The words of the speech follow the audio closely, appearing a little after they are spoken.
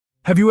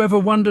Have you ever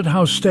wondered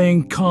how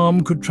staying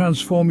calm could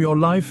transform your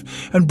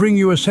life and bring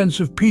you a sense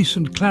of peace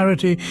and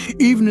clarity,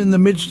 even in the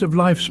midst of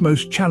life's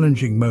most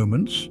challenging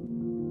moments?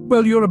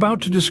 Well, you're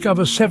about to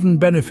discover 7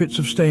 benefits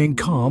of staying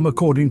calm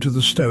according to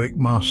the Stoic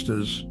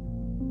masters.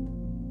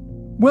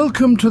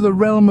 Welcome to the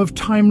realm of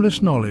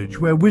timeless knowledge,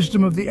 where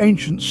wisdom of the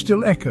ancients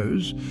still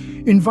echoes,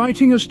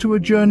 inviting us to a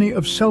journey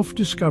of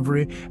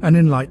self-discovery and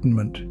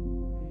enlightenment.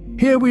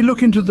 Here we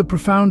look into the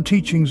profound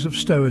teachings of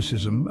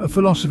Stoicism, a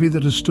philosophy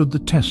that has stood the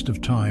test of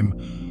time,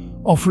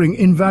 offering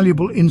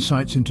invaluable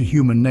insights into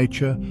human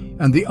nature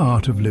and the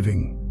art of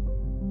living.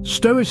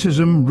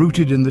 Stoicism,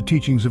 rooted in the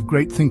teachings of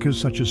great thinkers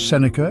such as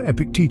Seneca,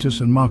 Epictetus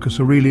and Marcus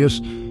Aurelius,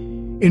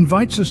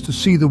 invites us to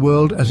see the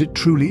world as it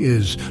truly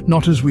is,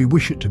 not as we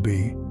wish it to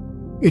be.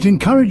 It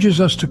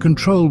encourages us to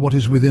control what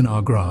is within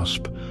our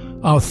grasp,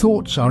 our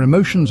thoughts, our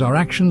emotions, our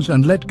actions,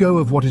 and let go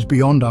of what is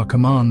beyond our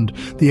command,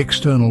 the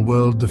external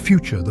world, the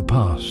future, the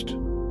past.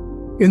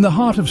 In the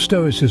heart of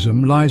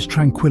Stoicism lies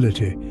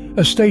tranquility,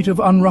 a state of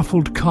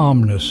unruffled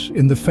calmness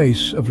in the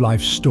face of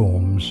life's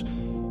storms.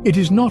 It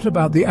is not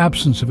about the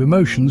absence of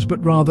emotions,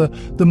 but rather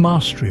the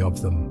mastery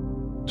of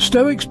them.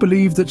 Stoics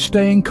believe that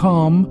staying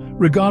calm,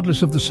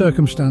 regardless of the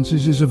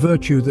circumstances, is a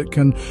virtue that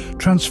can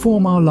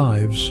transform our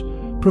lives,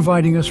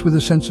 providing us with a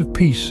sense of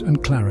peace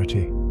and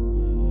clarity.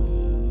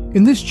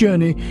 In this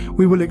journey,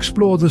 we will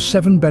explore the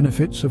 7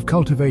 benefits of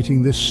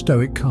cultivating this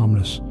Stoic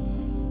calmness.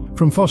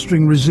 From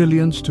fostering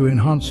resilience to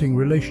enhancing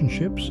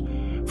relationships,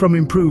 from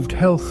improved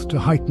health to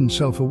heightened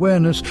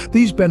self-awareness,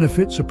 these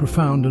benefits are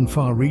profound and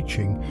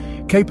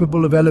far-reaching,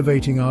 capable of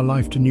elevating our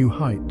life to new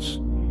heights.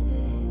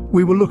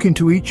 We will look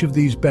into each of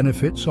these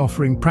benefits,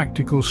 offering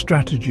practical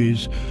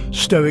strategies,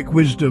 Stoic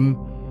wisdom,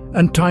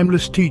 and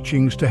timeless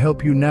teachings to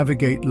help you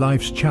navigate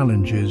life's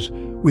challenges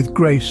with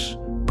grace,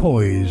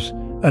 poise,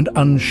 and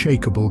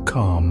unshakable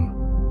calm.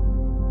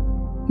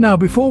 Now,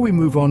 before we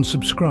move on,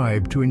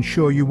 subscribe to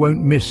ensure you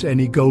won't miss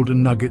any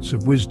golden nuggets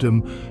of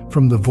wisdom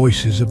from the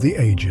voices of the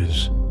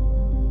ages.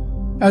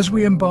 As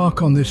we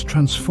embark on this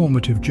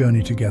transformative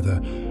journey together,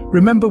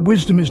 remember,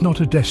 wisdom is not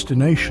a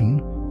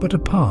destination, but a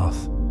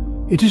path.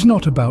 It is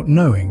not about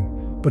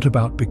knowing, but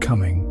about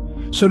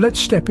becoming. So let's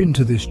step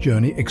into this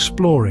journey,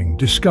 exploring,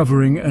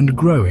 discovering, and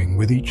growing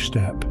with each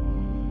step.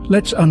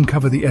 Let's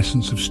uncover the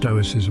essence of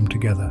Stoicism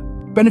together.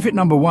 Benefit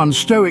number 1,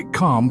 Stoic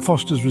calm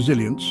fosters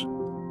resilience.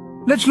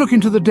 Let's look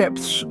into the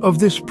depths of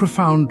this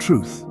profound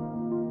truth.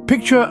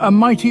 Picture a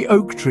mighty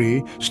oak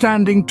tree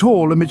standing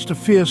tall amidst a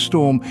fierce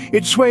storm.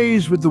 It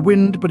sways with the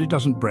wind, but it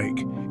doesn't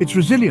break. It's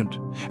resilient,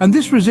 and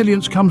this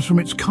resilience comes from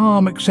its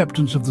calm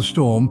acceptance of the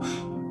storm,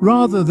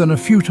 rather than a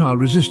futile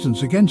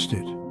resistance against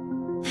it.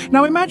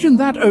 Now imagine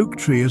that oak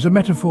tree as a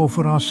metaphor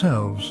for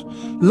ourselves.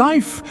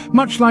 Life,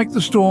 much like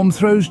the storm,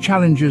 throws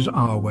challenges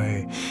our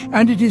way,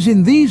 and it is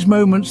in these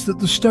moments that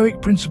the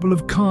Stoic principle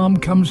of calm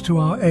comes to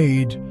our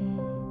aid,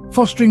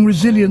 fostering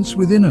resilience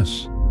within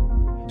us.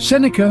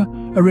 Seneca,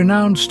 a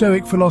renowned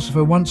Stoic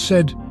philosopher, once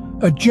said,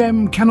 "A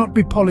gem cannot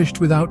be polished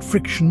without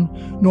friction,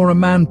 nor a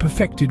man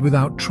perfected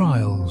without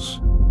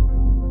trials."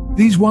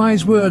 These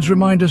wise words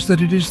remind us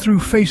that it is through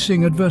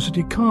facing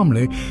adversity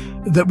calmly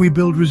that we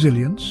build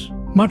resilience,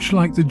 much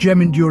like the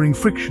gem enduring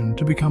friction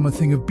to become a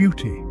thing of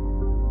beauty.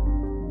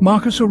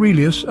 Marcus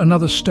Aurelius,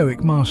 another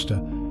Stoic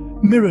master,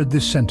 mirrored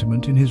this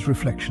sentiment in his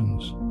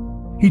reflections.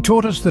 He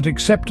taught us that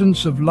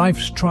acceptance of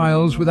life's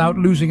trials without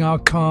losing our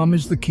calm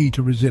is the key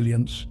to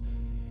resilience.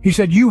 He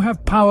said, "You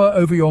have power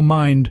over your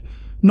mind,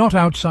 not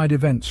outside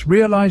events.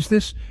 Realize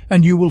this,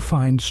 and you will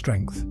find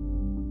strength."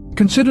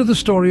 Consider the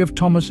story of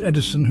Thomas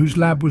Edison, whose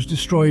lab was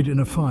destroyed in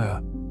a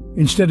fire.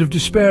 Instead of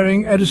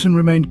despairing, Edison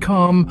remained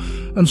calm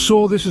and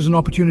saw this as an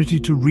opportunity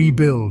to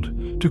rebuild,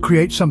 to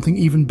create something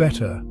even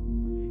better.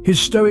 His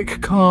stoic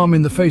calm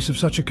in the face of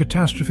such a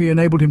catastrophe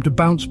enabled him to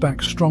bounce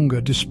back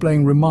stronger,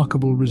 displaying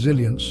remarkable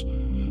resilience.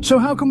 So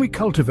how can we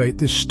cultivate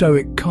this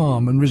stoic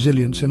calm and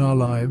resilience in our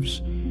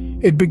lives?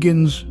 It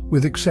begins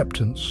with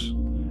acceptance.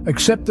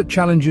 Accept that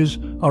challenges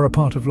are a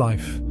part of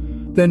life.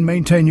 Then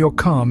maintain your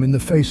calm in the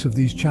face of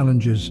these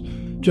challenges,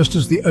 just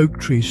as the oak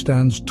tree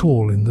stands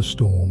tall in the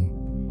storm.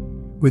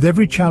 With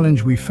every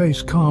challenge we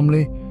face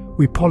calmly,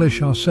 we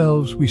polish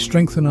ourselves, we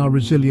strengthen our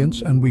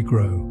resilience, and we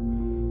grow.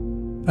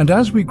 And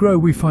as we grow,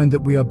 we find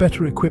that we are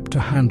better equipped to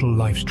handle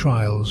life's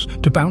trials,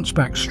 to bounce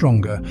back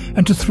stronger,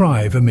 and to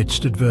thrive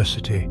amidst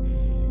adversity.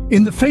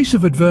 In the face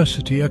of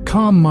adversity, a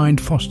calm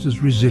mind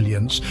fosters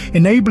resilience,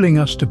 enabling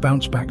us to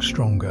bounce back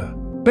stronger.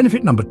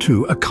 Benefit number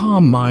 2, a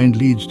calm mind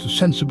leads to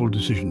sensible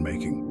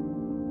decision-making.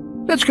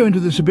 Let's go into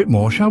this a bit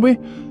more, shall we?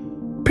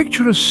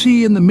 Picture a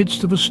sea in the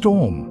midst of a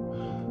storm.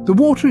 The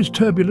water is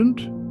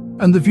turbulent,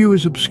 and the view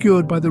is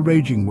obscured by the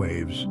raging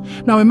waves.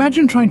 Now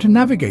imagine trying to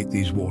navigate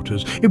these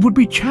waters. It would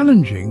be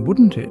challenging,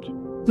 wouldn't it?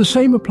 The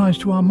same applies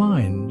to our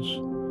minds.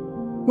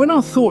 When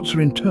our thoughts are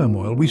in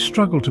turmoil, we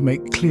struggle to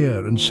make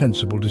clear and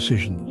sensible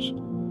decisions.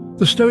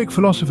 The Stoic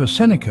philosopher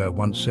Seneca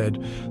once said,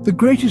 "The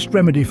greatest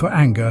remedy for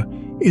anger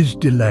is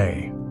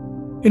delay."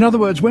 In other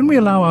words, when we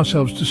allow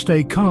ourselves to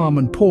stay calm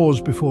and pause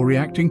before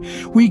reacting,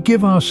 we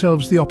give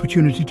ourselves the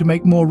opportunity to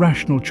make more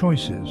rational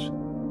choices.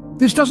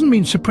 This doesn't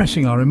mean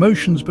suppressing our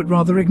emotions, but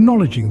rather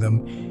acknowledging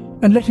them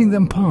and letting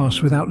them pass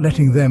without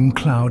letting them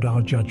cloud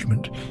our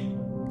judgment.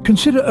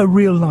 Consider a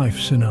real-life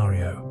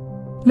scenario.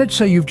 Let's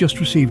say you've just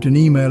received an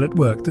email at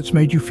work that's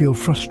made you feel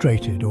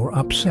frustrated or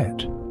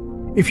upset.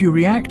 If you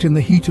react in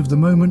the heat of the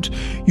moment,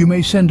 you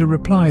may send a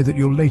reply that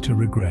you'll later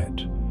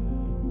regret.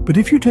 But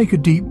if you take a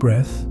deep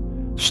breath,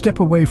 step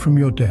away from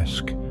your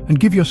desk,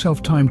 and give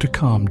yourself time to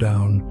calm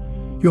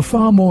down, you're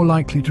far more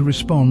likely to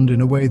respond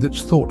in a way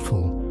that's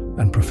thoughtful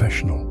and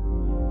professional.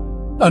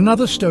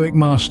 Another Stoic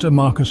master,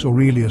 Marcus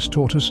Aurelius,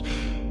 taught us,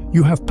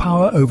 you have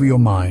power over your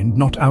mind,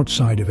 not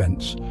outside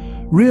events.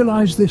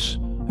 Realize this,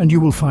 and you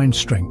will find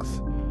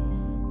strength.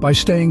 By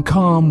staying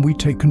calm, we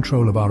take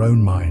control of our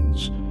own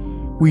minds.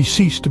 We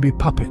cease to be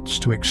puppets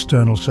to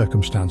external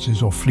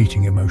circumstances or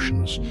fleeting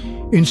emotions.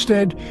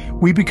 Instead,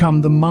 we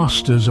become the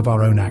masters of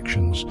our own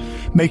actions,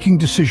 making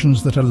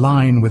decisions that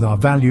align with our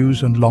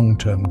values and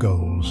long-term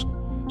goals.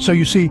 So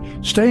you see,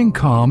 staying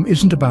calm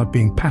isn't about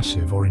being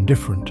passive or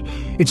indifferent.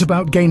 It's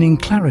about gaining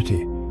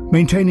clarity,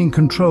 maintaining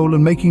control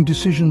and making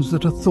decisions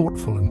that are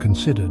thoughtful and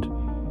considered.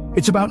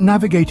 It's about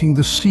navigating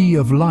the sea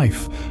of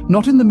life,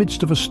 not in the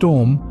midst of a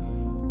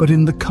storm, but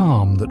in the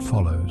calm that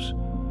follows.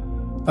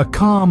 A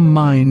calm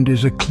mind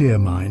is a clear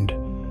mind,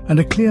 and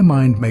a clear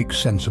mind makes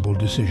sensible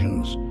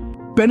decisions.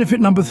 Benefit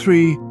number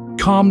 3,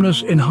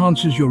 calmness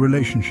enhances your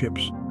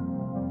relationships.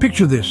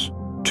 Picture this,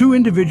 2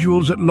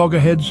 individuals at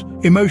loggerheads,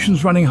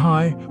 emotions running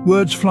high,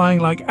 words flying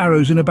like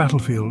arrows in a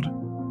battlefield.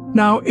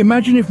 Now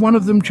imagine if one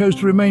of them chose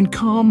to remain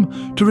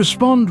calm, to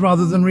respond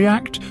rather than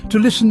react, to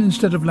listen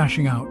instead of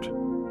lashing out.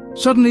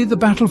 Suddenly the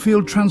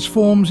battlefield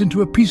transforms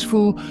into a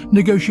peaceful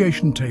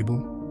negotiation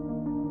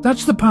table.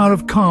 That's the power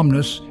of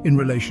calmness in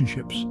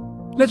relationships.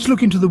 Let's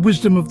look into the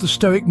wisdom of the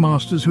Stoic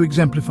masters who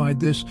exemplified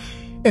this.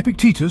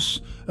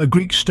 Epictetus, a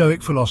Greek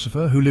Stoic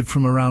philosopher who lived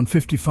from around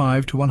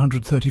 55 to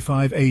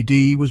 135 AD,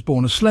 was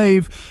born a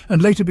slave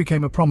and later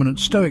became a prominent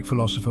Stoic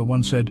philosopher,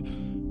 once said,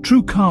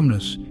 "True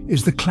calmness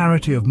is the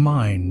clarity of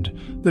mind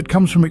that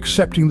comes from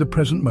accepting the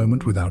present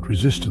moment without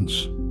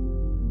resistance."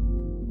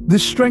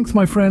 This strength,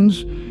 my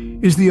friends,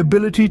 is the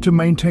ability to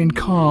maintain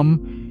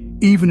calm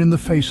even in the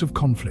face of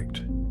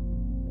conflict.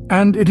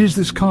 And it is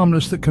this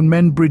calmness that can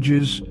mend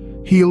bridges,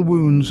 heal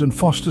wounds, and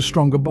foster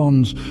stronger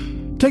bonds.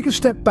 Take a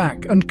step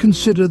back and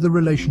consider the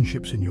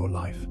relationships in your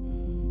life.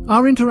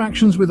 Our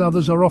interactions with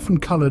others are often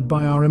colored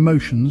by our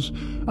emotions,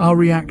 our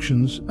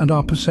reactions, and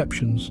our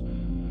perceptions.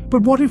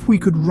 But what if we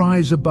could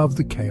rise above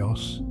the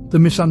chaos, the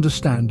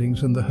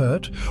misunderstandings, and the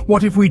hurt?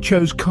 What if we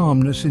chose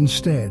calmness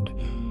instead?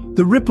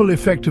 The ripple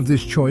effect of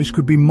this choice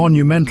could be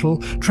monumental,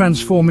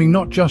 transforming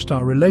not just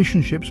our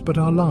relationships but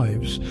our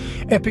lives.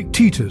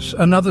 Epictetus,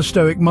 another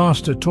Stoic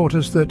master, taught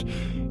us that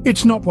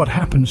it's not what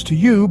happens to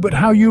you, but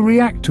how you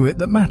react to it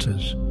that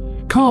matters.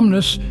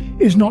 Calmness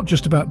is not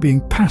just about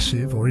being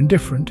passive or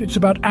indifferent, it's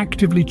about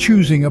actively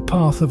choosing a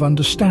path of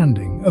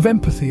understanding, of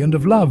empathy and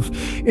of love.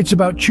 It's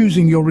about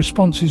choosing your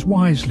responses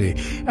wisely,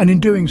 and in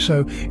doing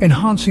so,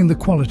 enhancing the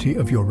quality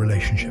of your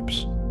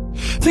relationships.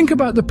 Think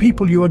about the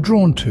people you are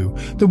drawn to,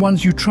 the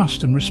ones you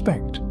trust and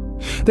respect.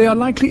 They are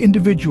likely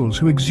individuals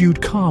who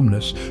exude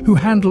calmness, who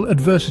handle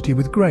adversity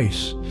with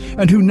grace,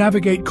 and who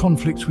navigate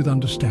conflicts with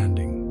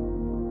understanding.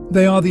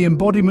 They are the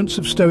embodiments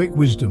of Stoic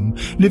wisdom,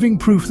 living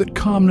proof that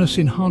calmness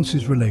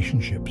enhances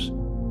relationships.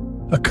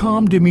 A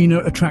calm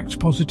demeanor attracts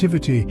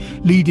positivity,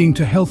 leading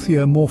to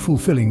healthier, more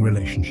fulfilling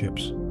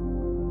relationships.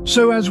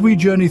 So as we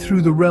journey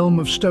through the realm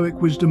of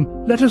Stoic wisdom,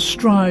 let us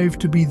strive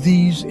to be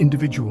these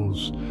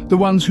individuals, the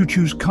ones who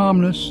choose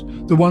calmness,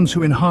 the ones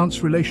who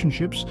enhance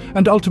relationships,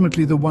 and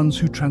ultimately the ones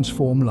who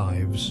transform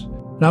lives.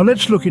 Now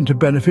let's look into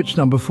benefits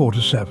number 4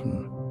 to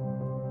 7.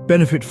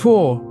 Benefit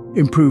 4,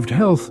 improved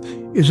health,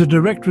 is a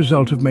direct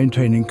result of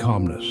maintaining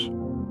calmness.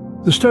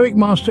 The Stoic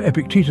master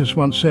Epictetus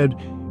once said,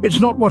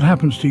 "It's not what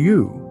happens to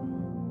you,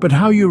 but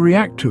how you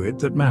react to it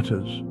that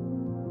matters."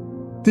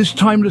 This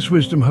timeless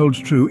wisdom holds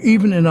true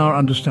even in our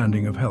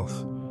understanding of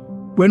health.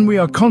 When we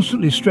are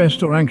constantly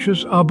stressed or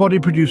anxious, our body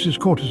produces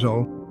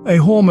cortisol, a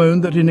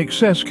hormone that in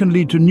excess can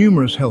lead to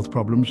numerous health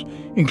problems,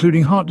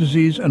 including heart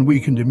disease and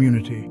weakened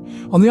immunity.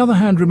 On the other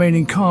hand,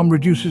 remaining calm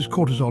reduces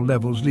cortisol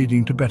levels,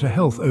 leading to better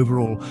health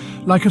overall.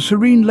 Like a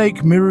serene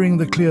lake mirroring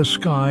the clear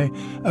sky,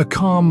 a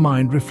calm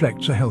mind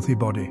reflects a healthy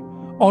body.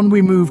 On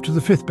we move to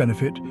the 5th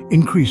benefit,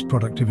 increased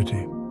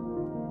productivity.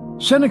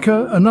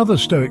 Seneca, another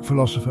Stoic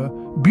philosopher,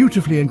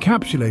 beautifully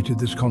encapsulated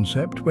this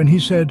concept when he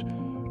said,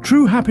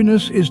 "True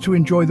happiness is to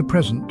enjoy the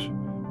present,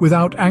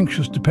 without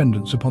anxious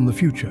dependence upon the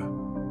future."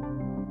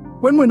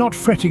 When we're not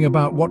fretting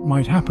about what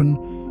might happen,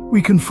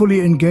 we can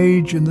fully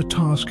engage in the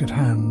task at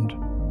hand.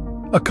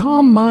 A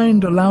calm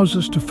mind allows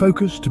us to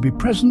focus, to be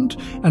present,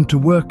 and to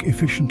work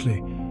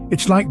efficiently.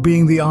 It's like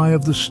being the eye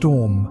of the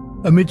storm.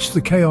 Amidst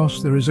the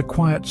chaos, there is a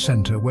quiet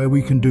center where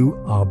we can do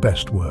our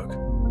best work.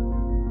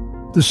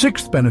 The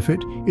 6th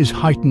benefit is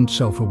heightened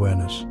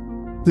self-awareness.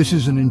 This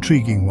is an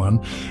intriguing one,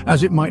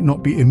 as it might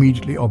not be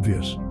immediately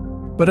obvious.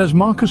 But as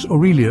Marcus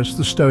Aurelius,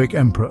 the Stoic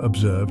emperor,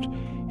 observed,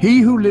 "He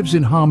who lives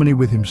in harmony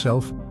with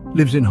himself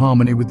lives in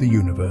harmony with the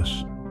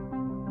universe."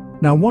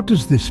 Now, what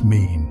does this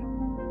mean?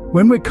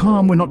 When we're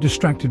calm, we're not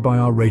distracted by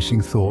our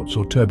racing thoughts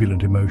or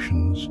turbulent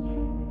emotions.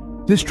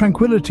 This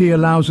tranquility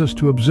allows us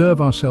to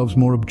observe ourselves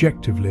more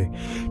objectively,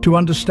 to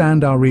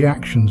understand our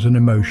reactions and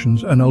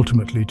emotions, and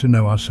ultimately to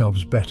know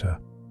ourselves better.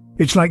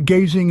 It's like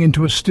gazing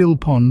into a still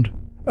pond.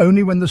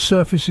 Only when the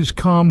surface is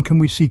calm can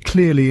we see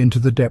clearly into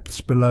the depths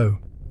below.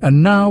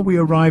 And now we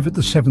arrive at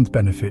the seventh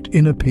benefit,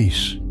 inner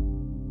peace.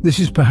 This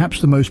is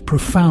perhaps the most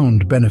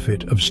profound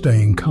benefit of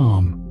staying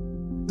calm.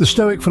 The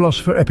Stoic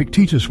philosopher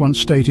Epictetus once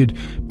stated,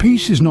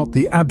 "Peace is not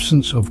the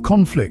absence of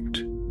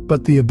conflict,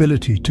 but the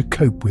ability to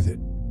cope with it."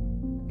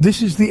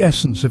 This is the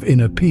essence of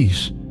inner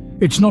peace.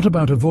 It's not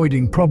about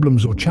avoiding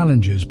problems or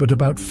challenges, but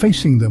about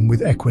facing them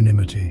with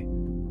equanimity.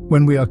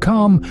 When we are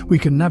calm, we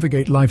can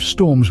navigate life's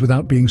storms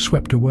without being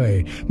swept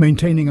away,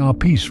 maintaining our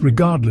peace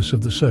regardless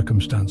of the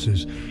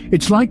circumstances.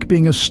 It's like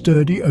being a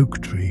sturdy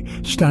oak tree,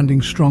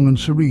 standing strong and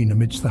serene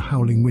amidst the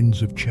howling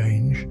winds of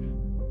change.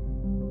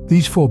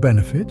 These four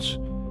benefits,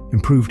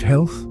 improved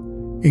health,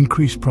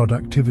 increased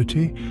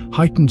productivity,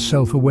 heightened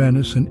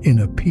self-awareness and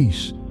inner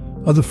peace,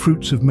 are the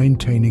fruits of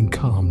maintaining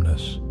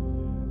calmness.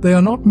 They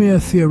are not mere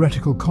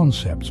theoretical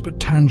concepts, but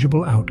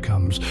tangible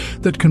outcomes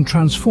that can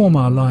transform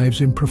our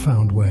lives in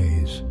profound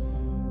ways.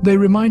 They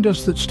remind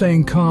us that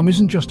staying calm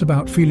isn't just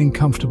about feeling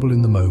comfortable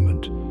in the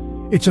moment.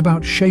 It's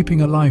about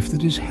shaping a life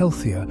that is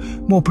healthier,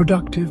 more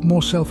productive,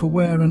 more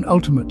self-aware, and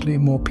ultimately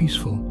more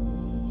peaceful.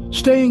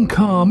 Staying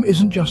calm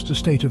isn't just a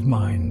state of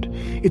mind.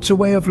 It's a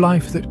way of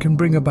life that can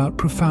bring about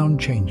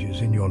profound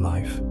changes in your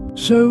life.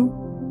 So,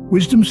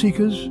 wisdom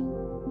seekers,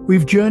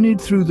 we've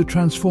journeyed through the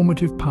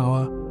transformative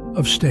power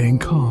of staying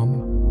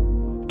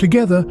calm.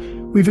 Together,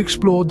 we've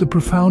explored the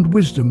profound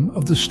wisdom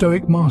of the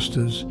Stoic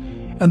masters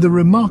and the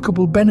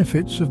remarkable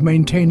benefits of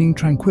maintaining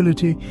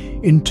tranquility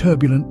in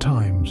turbulent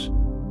times.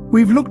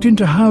 We've looked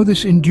into how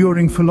this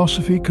enduring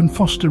philosophy can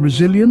foster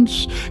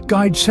resilience,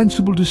 guide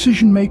sensible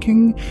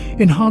decision-making,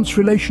 enhance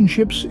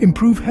relationships,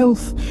 improve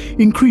health,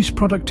 increase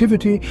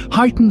productivity,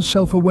 heighten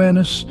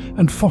self-awareness,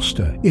 and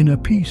foster inner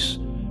peace.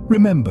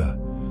 Remember,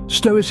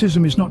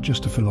 Stoicism is not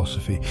just a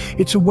philosophy,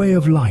 it's a way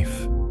of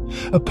life.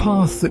 A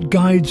path that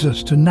guides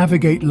us to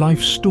navigate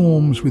life's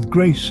storms with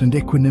grace and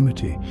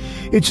equanimity.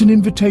 It's an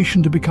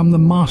invitation to become the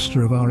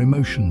master of our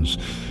emotions,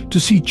 to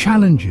see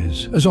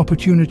challenges as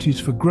opportunities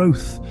for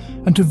growth,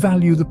 and to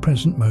value the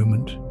present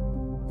moment.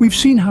 We've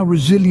seen how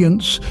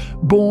resilience,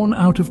 born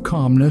out of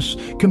calmness,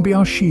 can be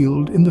our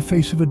shield in the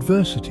face of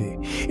adversity,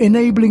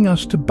 enabling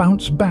us to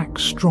bounce back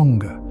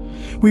stronger.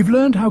 We've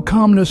learned how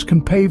calmness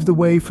can pave the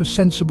way for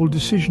sensible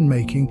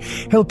decision-making,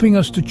 helping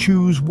us to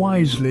choose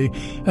wisely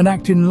and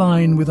act in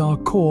line with our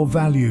core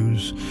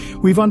values.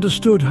 We've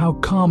understood how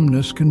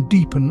calmness can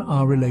deepen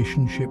our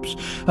relationships,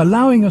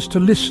 allowing us to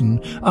listen,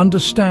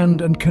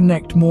 understand, and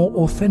connect more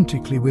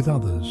authentically with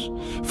others.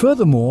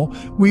 Furthermore,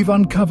 we've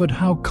uncovered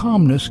how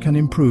calmness can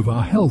improve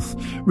our health,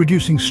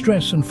 reducing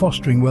stress and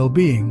fostering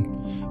well-being.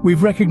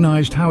 We've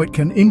recognized how it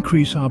can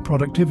increase our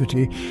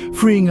productivity,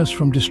 freeing us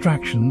from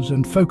distractions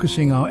and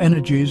focusing our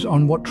energies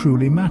on what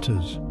truly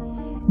matters.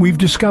 We've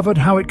discovered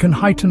how it can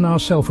heighten our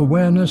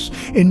self-awareness,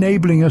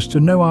 enabling us to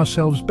know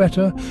ourselves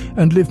better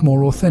and live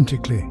more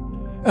authentically.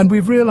 And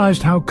we've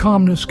realized how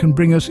calmness can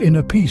bring us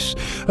inner peace,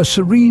 a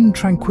serene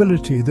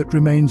tranquility that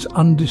remains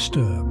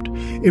undisturbed,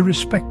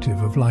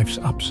 irrespective of life's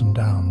ups and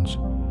downs.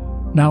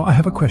 Now, I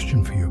have a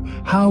question for you.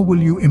 How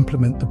will you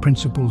implement the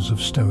principles of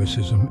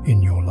Stoicism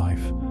in your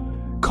life?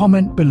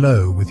 Comment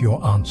below with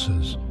your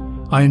answers.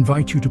 I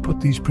invite you to put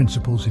these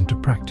principles into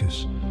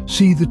practice.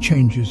 See the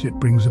changes it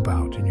brings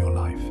about in your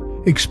life.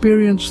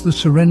 Experience the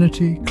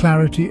serenity,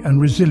 clarity,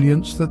 and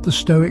resilience that the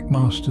Stoic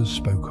masters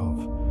spoke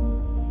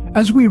of.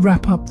 As we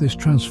wrap up this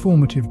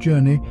transformative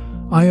journey,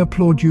 I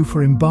applaud you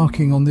for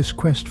embarking on this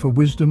quest for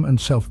wisdom and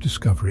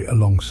self-discovery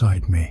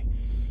alongside me.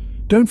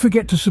 Don't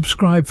forget to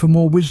subscribe for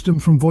more wisdom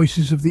from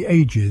Voices of the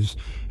Ages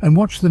and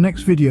watch the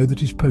next video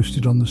that is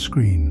posted on the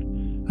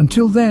screen.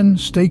 Until then,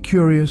 stay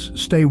curious,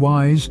 stay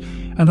wise,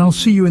 and I'll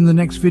see you in the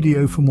next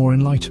video for more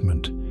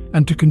enlightenment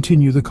and to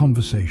continue the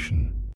conversation.